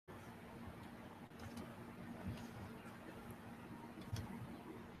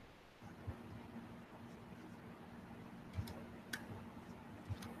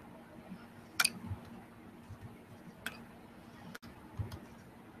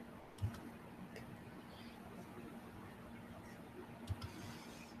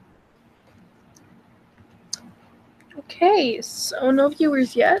Okay, so no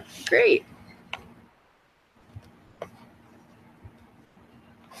viewers yet. Great.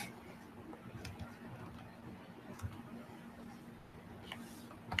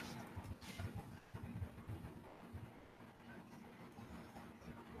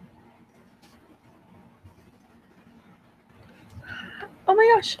 Oh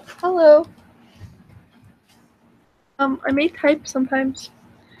my gosh, hello. I may type sometimes.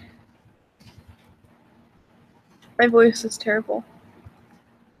 My voice is terrible.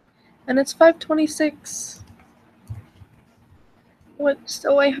 And it's 5:26. What?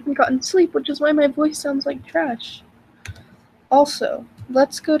 So I haven't gotten sleep, which is why my voice sounds like trash. Also,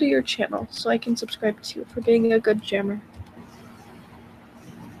 let's go to your channel so I can subscribe to you for being a good jammer.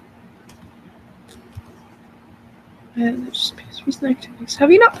 And there's recent activities.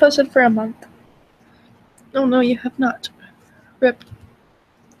 Have you not posted for a month? Oh no, you have not. RIP.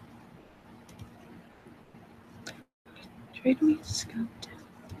 Trade me skunk tail.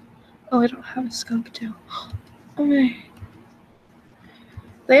 Oh, I don't have a skunk tail. Oh my.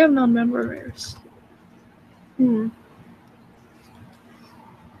 They have non-member rares.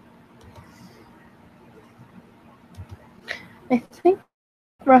 I think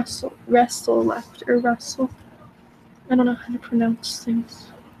Russell left, or Russell. I don't know how to pronounce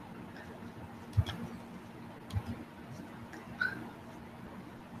things.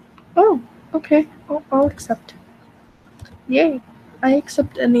 Oh, okay. I'll accept. Yay. I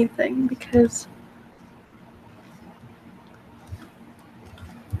accept anything because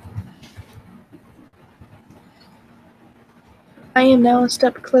I am now a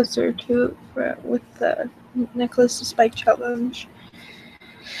step closer to with the Necklace to Spike challenge.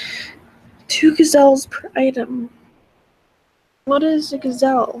 2 gazelles per item. What is a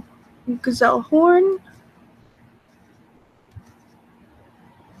gazelle? Gazelle horn?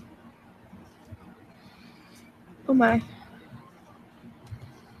 Oh my.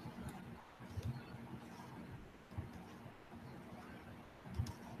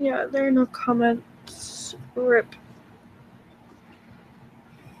 Yeah, there are no comments. RIP.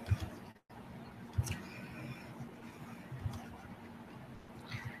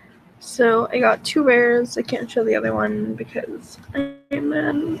 So I got 2 rares. I can't show the other one because I'm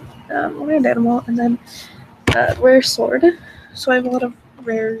an land animal, and then rare sword. So I have a lot of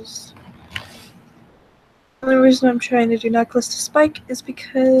rares. The only reason I'm trying to do Necklace to Spike is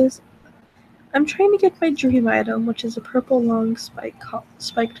because I'm trying to get my dream item, which is a purple long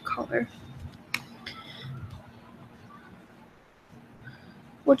spiked collar.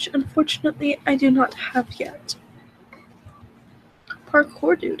 Which unfortunately I do not have yet.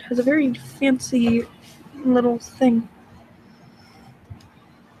 Parkour Dude has a very fancy little thing.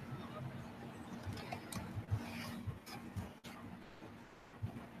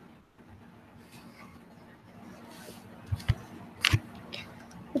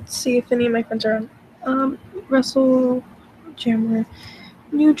 Let's see if any of my friends are on. Russell, Jammer,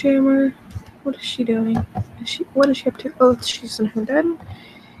 new Jammer. What is she doing? What is she up to? Oh, she's in her den.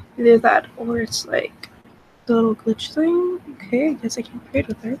 Either that or it's like the little glitch thing. Okay, I guess I can trade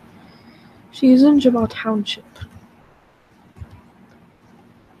with her. She's in Jamal Township.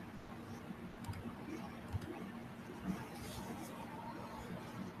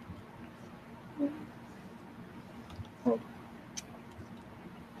 Oh.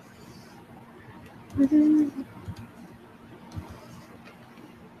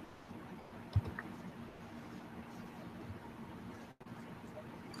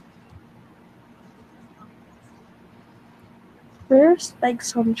 Where's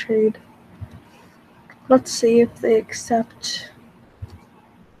Spike's home trade? Let's see if they accept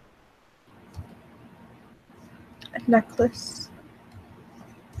a necklace.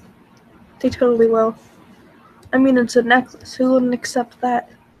 They totally will. I mean, it's a necklace. Who wouldn't accept that?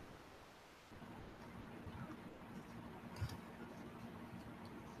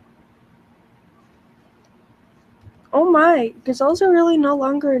 Oh my, gazelles are really no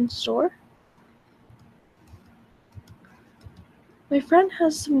longer in store? My friend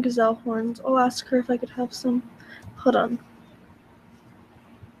has some gazelle horns. I'll ask her if I could have some. Hold on.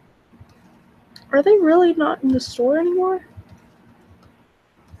 Are they really not in the store anymore?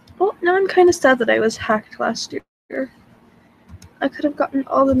 Well, now I'm kind of sad that I was hacked last year. I could have gotten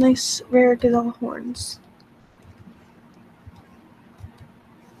all the nice rare gazelle horns.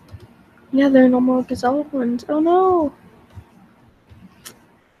 Yeah, there are no more gazelle horns. Oh no!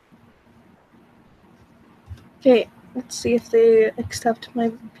 Okay, let's see if they accept my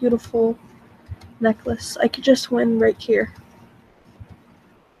beautiful necklace. I could just win right here.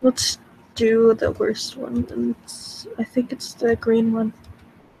 Let's do the worst one, and I think it's the green one.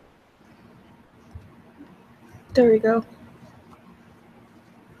 There we go.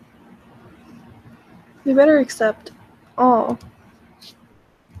 We better accept. Oh.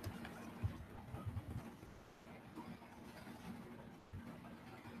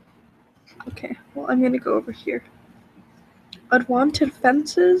 Okay, well, I'm gonna go over here. Unwanted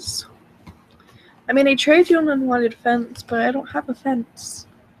fences? I mean, I trade you an unwanted fence, but I don't have a fence.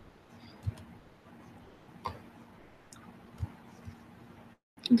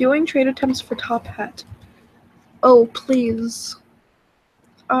 Doing trade attempts for top hat. Oh, please.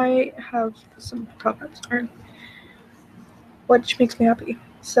 I have some top hats, which makes me happy.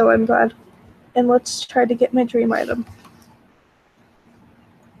 So I'm glad. And let's try to get my dream item.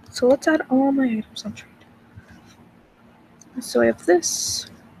 So let's add all my items on trade. So I have this.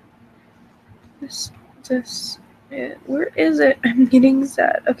 Where is it? I'm getting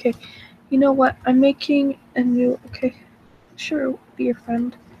sad. Okay. You know what? I'm making a new. Okay. Sure, be your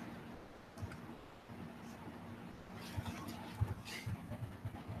friend.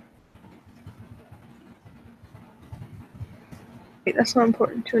 Wait, that's not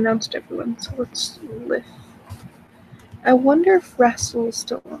important to announce to everyone. So let's lift. I wonder if Russell is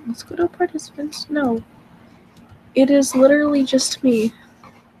still on. Let's go to participants. No. It is literally just me.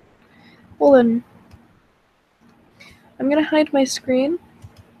 Well then, I'm gonna hide my screen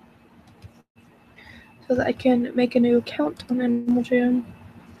so that I can make a new account on Animal Jam.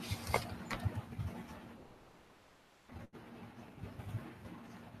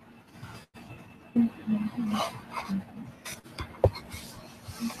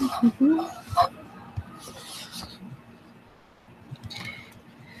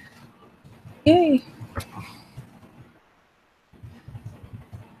 Yay!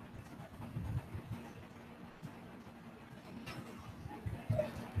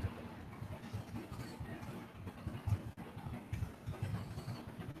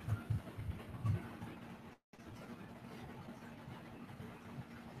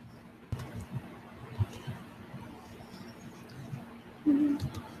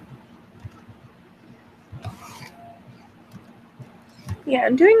 Yeah,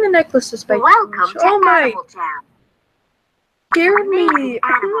 I'm doing the necklaces by Welcome to Animal Jam. Scared me.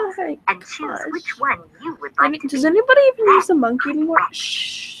 Animals, and choose which one you would like to be. Does anybody even use a monkey anymore?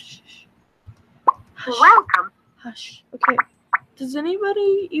 Shh. Hush. Welcome. Hush. Okay. Does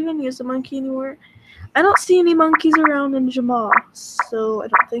anybody even use a monkey anymore? I don't see any monkeys around in Jamaa, so I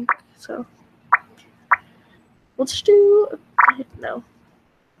don't think so. Let's do no.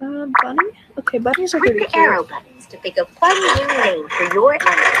 Bunny? Okay, bunnies are Click pretty the cute. arrow buttons to pick a fun new name for your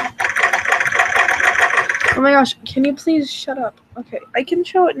animal. Oh my gosh, can you please shut up? Okay, I can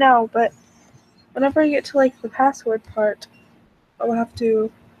show it now, but whenever I get to like the password part, I'll have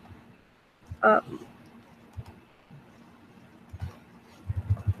to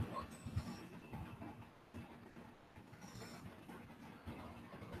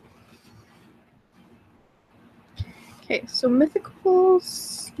Okay, so mythical,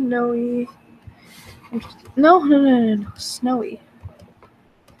 snowy. No, snowy.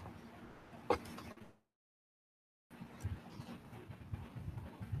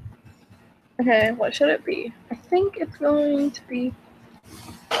 Okay, what should it be? I think it's going to be.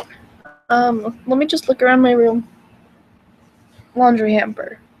 Let me just look around my room. Laundry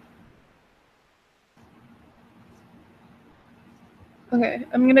hamper. Okay,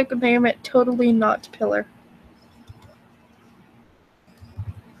 I'm gonna name it Totally Not Pillar.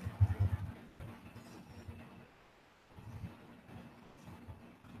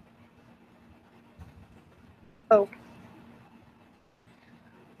 Oh.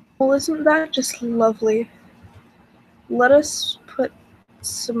 Well, isn't that just lovely? Let us put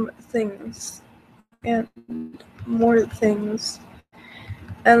some things and more things.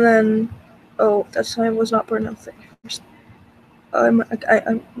 And then, oh, that time was not pronounced first.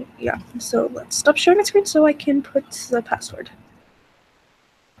 Yeah. So let's stop sharing the screen so I can put the password.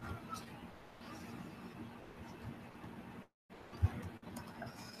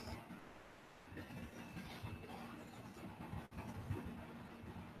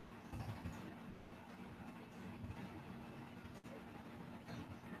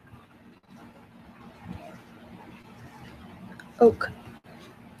 Oak.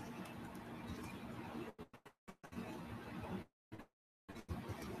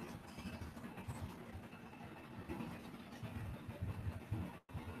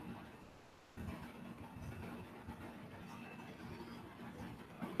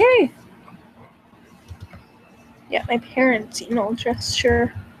 Yay! Yeah, my parents' email address,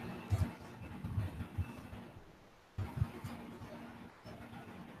 sure.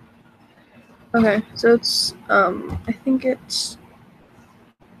 Okay, so it's, I think it's,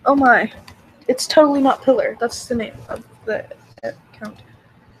 oh my, It's totally not Pillar. That's the name of the account.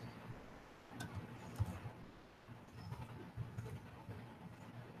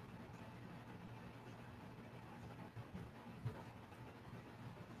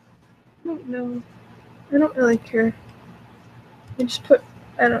 I don't know. I don't really care. I just put,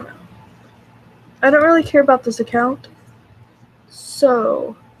 I don't know. I don't really care about this account.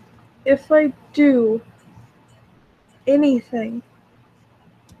 So, if I do anything,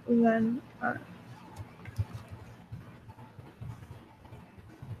 then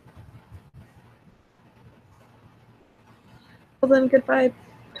well then goodbye,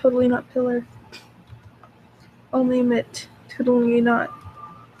 totally not Pillar. I'll name it totally not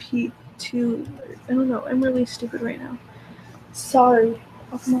P2. I don't know, I'm really stupid right now. Sorry.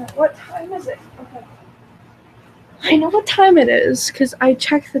 What time is it? Okay. I know what time it is because I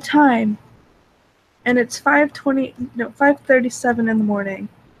checked the time. And it's 5:37 in the morning.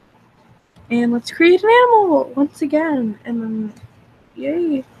 And let's create an animal once again. And then,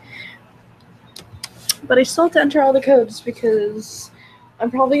 yay. But I still have to enter all the codes because I'm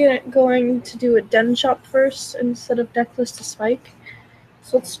probably going to do a den shop first instead of necklace to spike.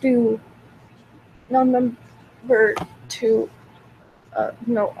 So let's do non-member to,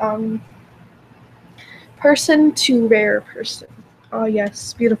 person to rare person. Oh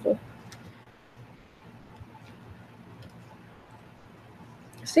yes, beautiful.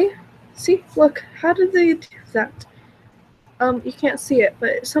 See, look, how did they do that? You can't see it,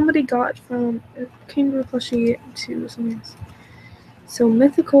 but somebody got from Kangaroo plushie to something else. So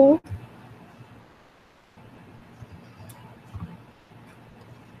mythical.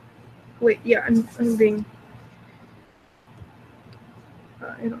 Wait, yeah, I'm being.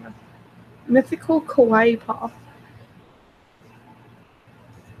 I don't know. Mythical Kawaii Paw.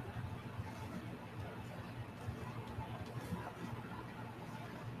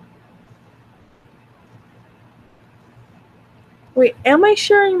 Wait, am I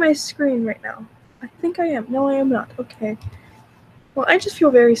sharing my screen right now? I think I am. No, I am not. Okay. Well, I just feel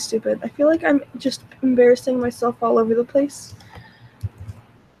very stupid. I feel like I'm just embarrassing myself all over the place.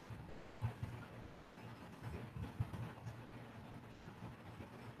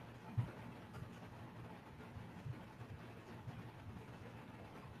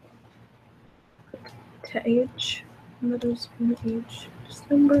 To age. Letters from age.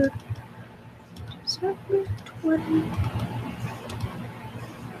 December 20.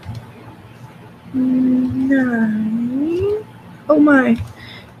 9. Oh my.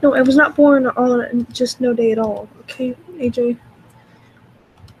 No, I was not born on just no day at all. Okay, AJ.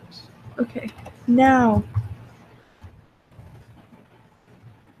 Okay, now.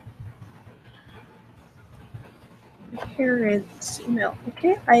 Parents' email.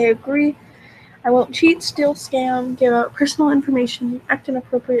 Okay, I agree. I won't cheat, steal, scam, give out personal information, act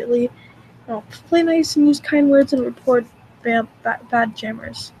inappropriately. I'll play nice and use kind words and report bad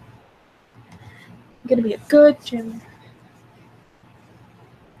jammers. I'm gonna be a good jammer.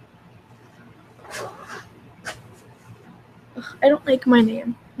 Ugh, I don't like my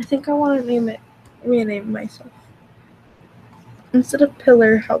name. I think I want to rename myself. Instead of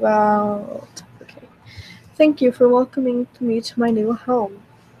Pillar, how about... Okay. Thank you for welcoming me to my new home.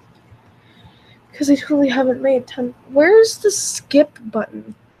 Because I totally haven't made 10... Where's the skip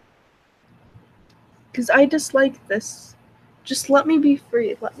button? Because I dislike this. Just let me be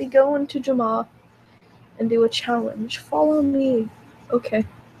free. Let me go into Jamaa and do a challenge. Follow me. Okay.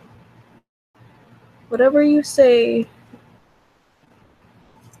 Whatever you say.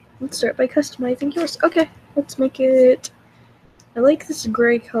 Let's start by customizing yours. Okay, let's make it... I like this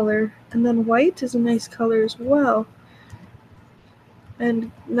gray color. And then white is a nice color as well.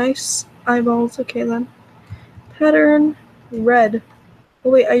 And nice eyeballs. Okay then. Pattern. Red. Oh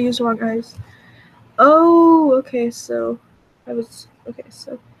wait, I used wrong eyes. Oh, okay, so... Okay,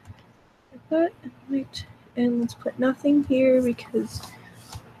 so... Like that. Wait. And let's put nothing here because...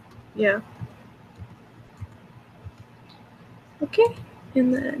 Yeah. Okay.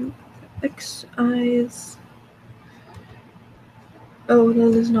 And then... X eyes... Oh,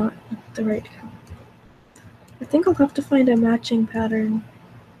 that is not the right color. I think I'll have to find a matching pattern.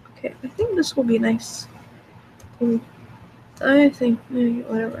 Okay, I think this will be nice. I think,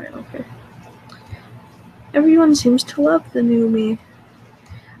 whatever, I don't care. Everyone seems to love the new me.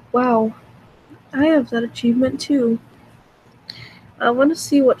 Wow, I have that achievement too. I want to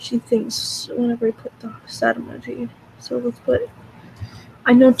see what she thinks whenever I put the sad emoji. So let's put...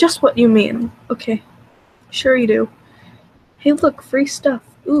 I know just what you mean. Okay, sure you do. Hey look, free stuff.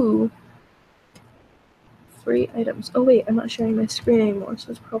 Ooh. Free items. Oh wait, I'm not sharing my screen anymore, so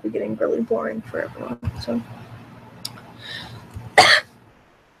it's probably getting really boring for everyone. So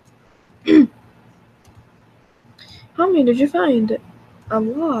How many did you find? A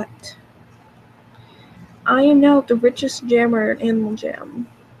lot. I am now the richest jammer in Animal Jam.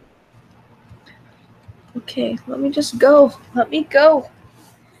 Okay, let me just go. Let me go.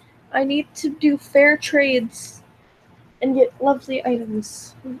 I need to do fair trades and get lovely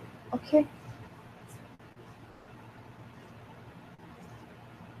items. Okay.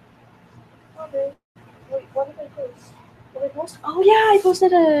 Okay. Wait, what did I post? Did I post? Oh yeah, I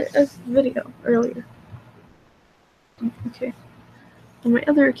posted a video earlier. Okay. On my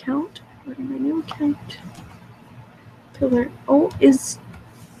other account, or my new account. Pillar. Oh,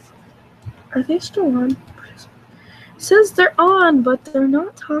 are they still on? It says they're on, but they're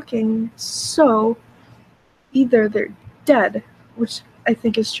not talking. So either they're dead, which I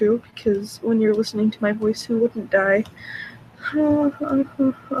think is true, because when you're listening to my voice, who wouldn't die? Okay, I'm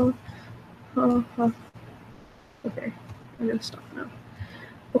gonna stop now.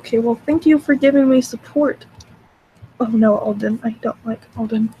 Okay, well, thank you for giving me support. Oh no, Alden. I don't like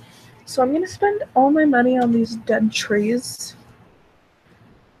Alden. So I'm gonna spend all my money on these dead trees.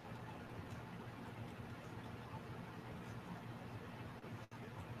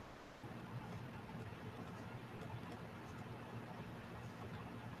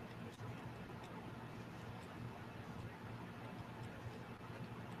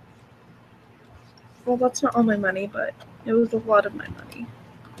 Well, that's not all my money, but it was a lot of my money.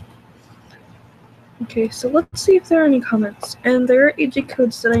 Okay, so let's see if there are any comments. And there are AJ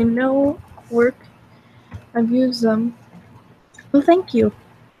codes that I know work. I've used them. Well, thank you.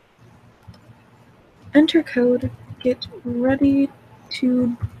 Enter code, get ready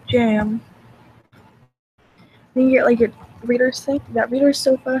to jam. Then you get like your reader's thing, that reader's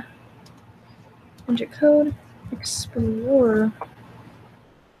sofa. Enter code, explore.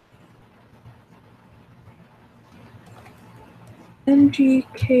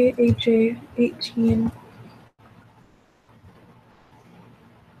 NGKAJ18.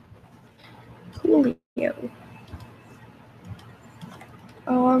 Coolio.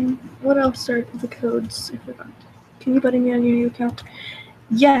 What else are the codes? I forgot. Can you button me on your new account?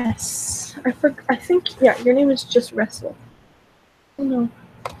 Yes. I think, yeah, your name is just Wrestle. Oh no.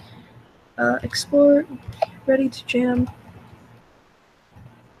 Explore, ready to jam.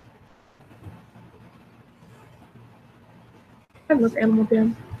 I love Animal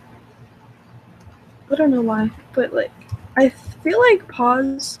Jam. I don't know why, but like, I feel like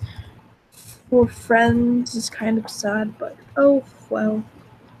pause for friends is kind of sad, but oh well.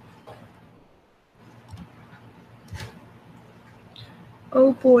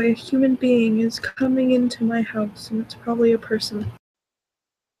 Oh boy, a human being is coming into my house, and it's probably a person.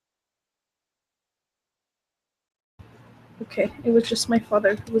 Okay, it was just my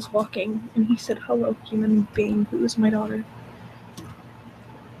father who was walking, and he said, "Hello, human being," who is my daughter.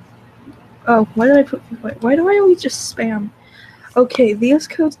 Oh, why did I put? Why do I always just spam? Okay, these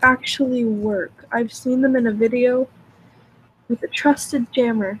codes actually work. I've seen them in a video with a trusted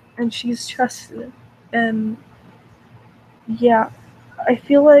jammer, and she's trusted. And yeah, I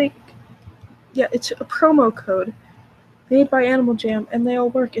feel like, yeah, it's a promo code made by Animal Jam, and they all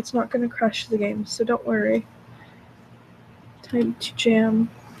work. It's not gonna crash the game, so don't worry. Time to jam.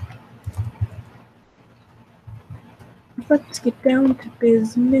 Let's get down to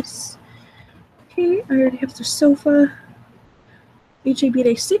business. Okay, I already have the sofa. AJ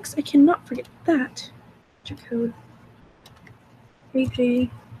Day 6, I cannot forget that. Code. AJ.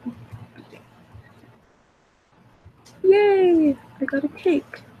 Yay! I got a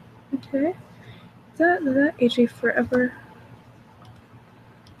cake. Okay. That AJ Forever.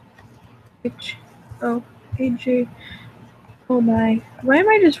 Oh, AJ. Oh my. Why am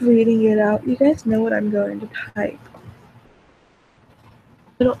I just reading it out? You guys know what I'm going to type.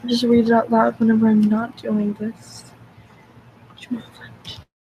 I don't just read it out loud whenever I'm not doing this.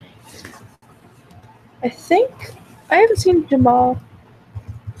 I think I haven't seen Jamal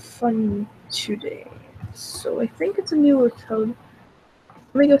Fun today, so I think it's a newer code.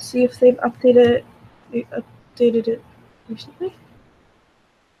 Let me go see if they've updated it recently.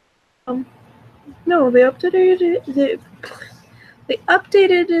 No, they updated it. They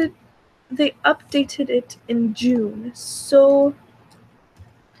updated it in June. So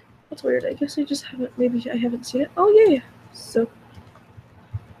that's weird. I guess I just haven't. Maybe I haven't seen it. Oh yeah. So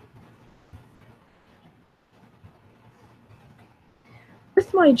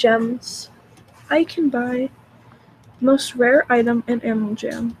with my gems, I can buy most rare item in Animal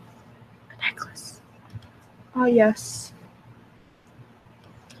Jam. A necklace. Ah yes.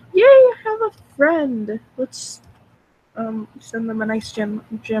 Yay! I have a friend. Let's send them a nice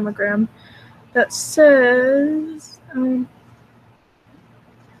jamagram that says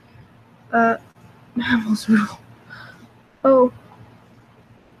Mammals rule. Oh.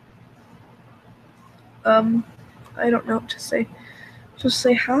 I don't know what to say. Just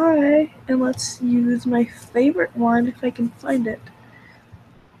say hi, and let's use my favorite one if I can find it.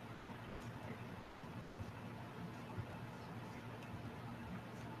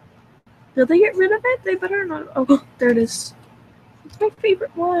 Did they get rid of it? They better not. Oh, there it is. It's my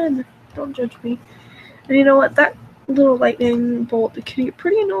favorite one. Don't judge me. And you know what? That little lightning bolt can get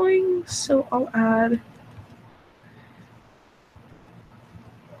pretty annoying, so I'll add.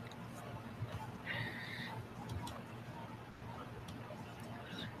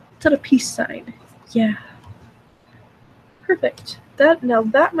 Let's add a peace sign. Yeah. Perfect. Now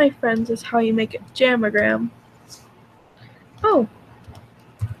that, my friends, is how you make a jammogram. Oh.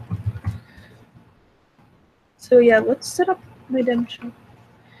 So yeah, let's set up my den shop.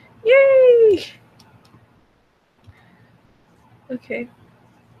 Yay! Okay.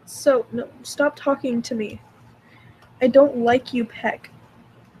 So, no, stop talking to me. I don't like you, Peck.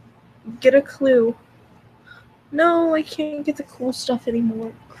 Get a clue. No, I can't get the cool stuff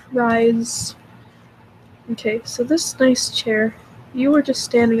anymore. Cries. Okay, so this nice chair. You were just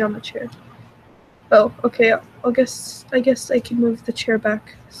standing on the chair. Oh, okay. I guess I can move the chair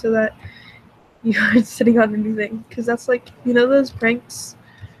back so that you aren't sitting on anything. Because that's like, you know those pranks?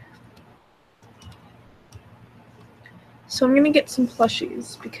 So I'm gonna get some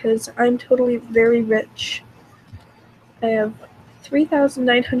plushies because I'm totally very rich. I have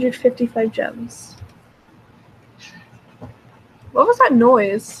 3,955 gems. What was that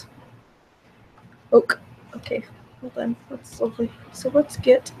noise? Oak. Okay, hold on. That's lovely. So let's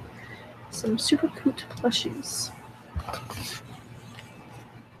get some super cute plushies.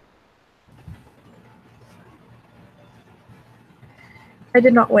 I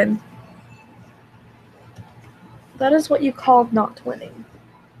did not win. That is what you call not winning.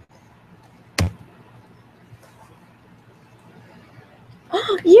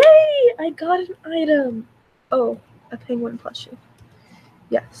 Oh, yay! I got an item. Oh, a penguin plushie.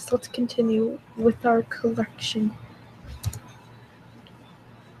 Yes, let's continue with our collection.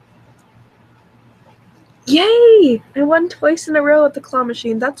 Yay! I won twice in a row at the claw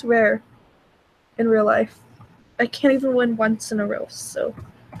machine. That's rare in real life. I can't even win once in a row, so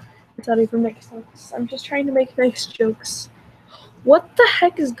it doesn't even make sense. I'm just trying to make nice jokes. What the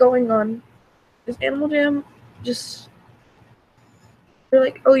heck is going on? Is Animal Jam just... They're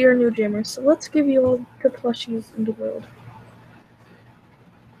like, oh, you're a new jammer, so let's give you all the plushies in the world.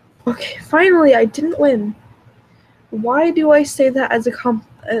 Okay, finally, I didn't win. Why do I say that as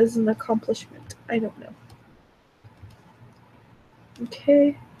an accomplishment? I don't know.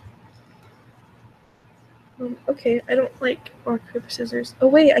 Okay. Okay, I don't like rock, paper, scissors. Oh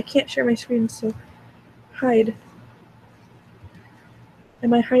wait, I can't share my screen, so hide.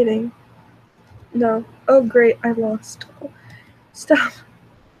 Am I hiding? No. Oh great, I lost. Oh, stop.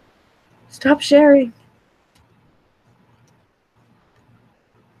 Stop sharing.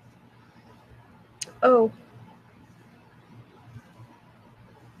 Oh.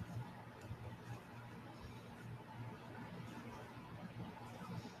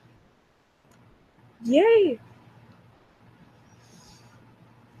 Yay!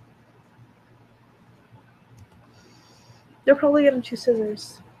 They're probably gonna choose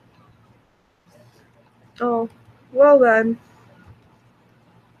scissors. Oh. Well then.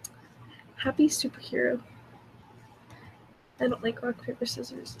 Happy superhero. I don't like rock, paper,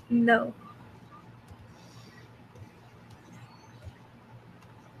 scissors. No.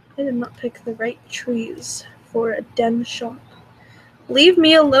 I did not pick the right trees for a den shop. Leave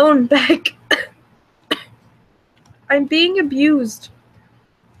me alone, Beck. I'm being abused.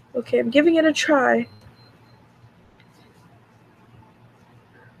 Okay, I'm giving it a try.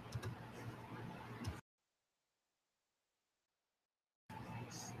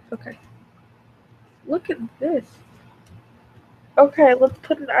 Okay. Look at this. Okay, let's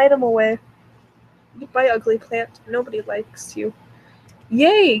put an item away. Goodbye, ugly plant. Nobody likes you.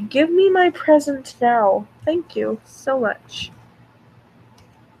 Yay! Give me my present now. Thank you so much.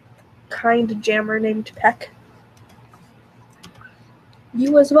 Kind jammer named Peck.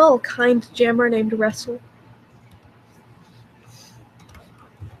 You as well, kind jammer named Wrestle.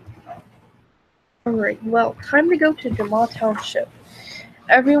 Alright, well, time to go to Jamaa Township.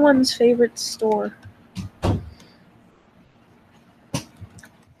 Everyone's favorite store.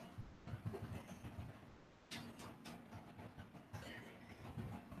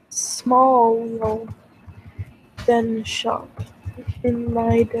 Small little den shop in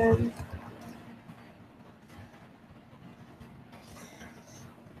my den.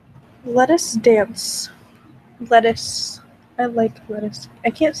 Lettuce dance. Lettuce. I like lettuce.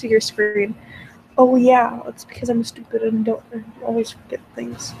 I can't see your screen. Oh yeah, it's because I'm stupid and don't always forget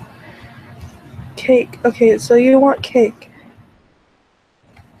things. Cake. Okay, so you want cake.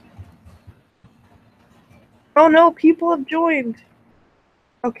 Oh no, people have joined.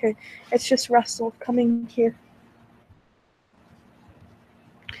 Okay, it's just Russell coming here.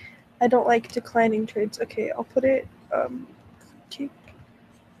 I don't like declining trades. Okay, I'll put it, cake.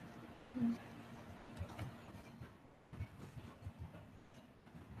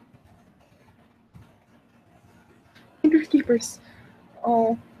 Keepers.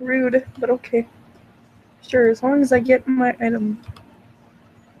 Oh, rude, but okay. Sure, as long as I get my item.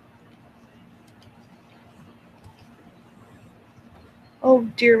 Oh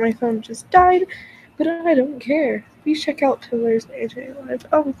dear, my phone just died, but I don't care. Please check out Pillar's AJ Live.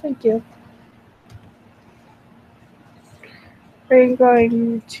 Oh, thank you. Are you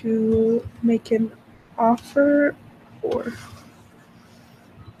going to make an offer or,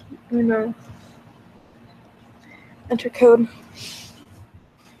 you know, enter code?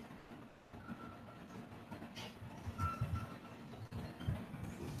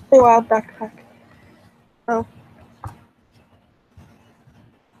 Oh, wow, backpack. Oh.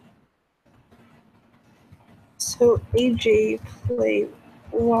 So AJ play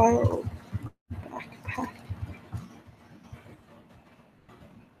wild backpack.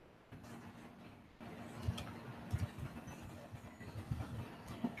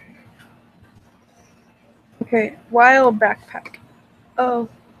 Okay, wild backpack. Oh.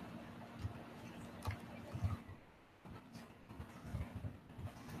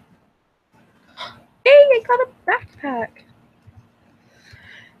 Hey, I got a backpack.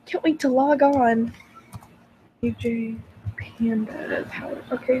 Can't wait to log on. AJ Panda Power.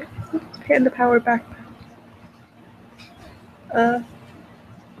 Okay, Panda Power backpack.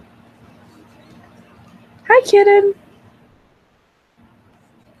 Hi, kitten.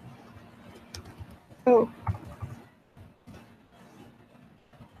 Oh.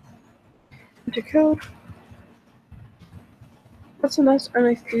 Enter code. What's a nice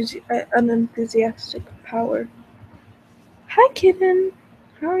unenthusiastic power? Hi, kitten.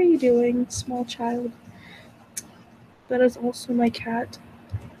 How are you doing, small child? That is also my cat.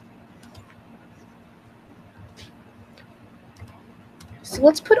 So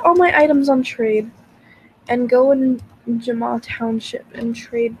let's put all my items on trade and go in Jamal Township and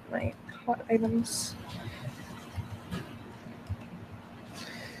trade my hot items.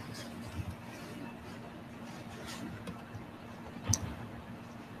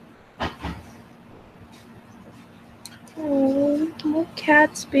 Oh, my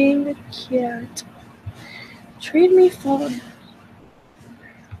cat's being a cat. Trade me phone.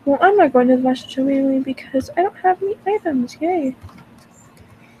 Well, I'm not going to the Master Chameleon because I don't have any items. Yay.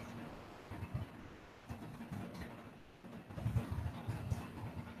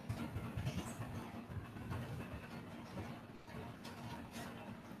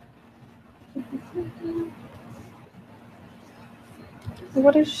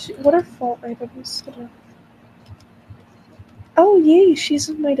 What are fault items? Oh, yay, she's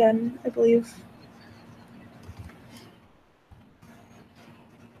in my den, I believe.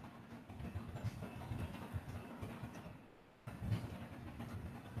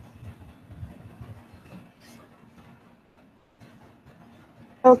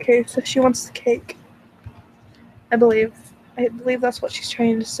 Okay, so she wants the cake. I believe. I believe that's what she's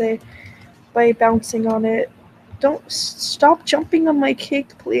trying to say by bouncing on it. Don't stop jumping on my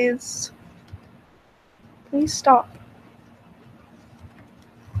cake, please. Please stop.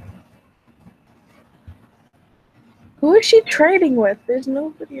 Who is she trading with? There's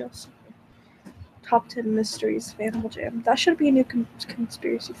nobody else. Top 10 mysteries, Animal Jam. That should be a new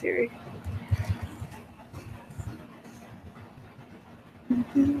conspiracy theory.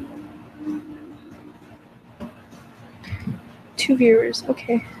 Two viewers.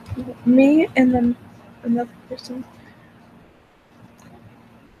 Okay. Me and then another person.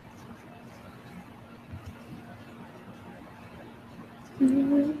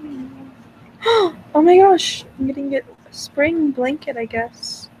 Oh my gosh, I'm getting a spring blanket, I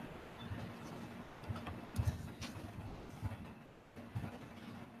guess.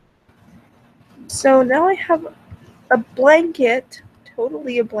 So now I have a blanket,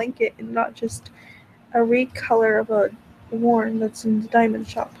 totally a blanket, and not just a recolor of a worn that's in the diamond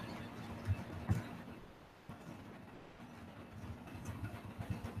shop.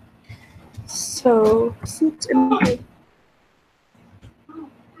 So, since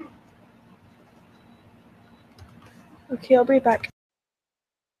okay, I'll be back.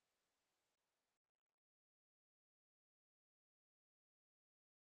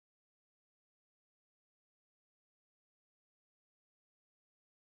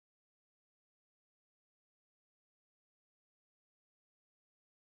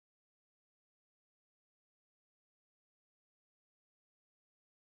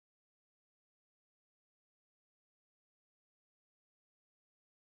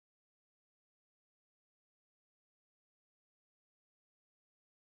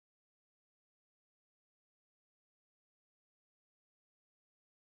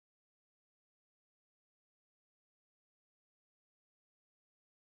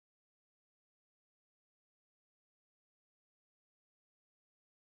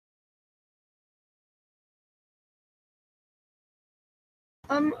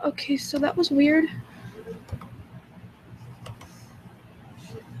 Okay, so that was weird.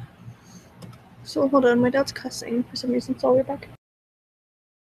 So hold on, my dad's cussing for some reason, so I'll be back.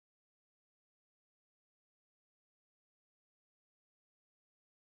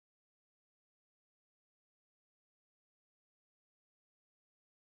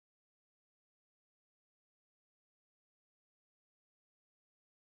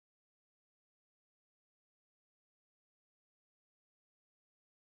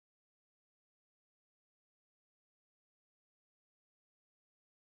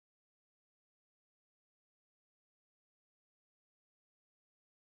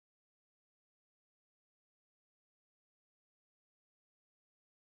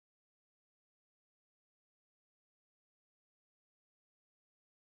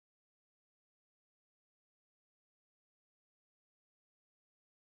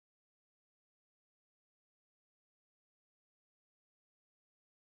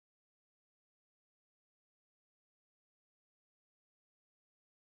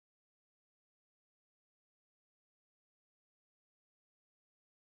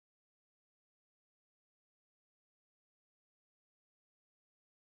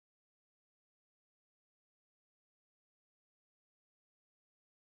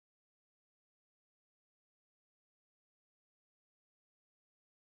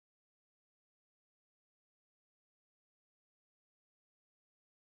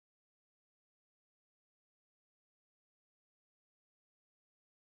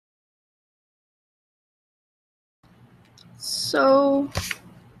 So,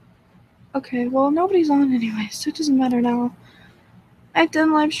 okay, well, nobody's on anyway, so it doesn't matter now. I've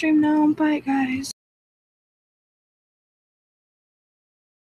done live stream now. Bye, guys.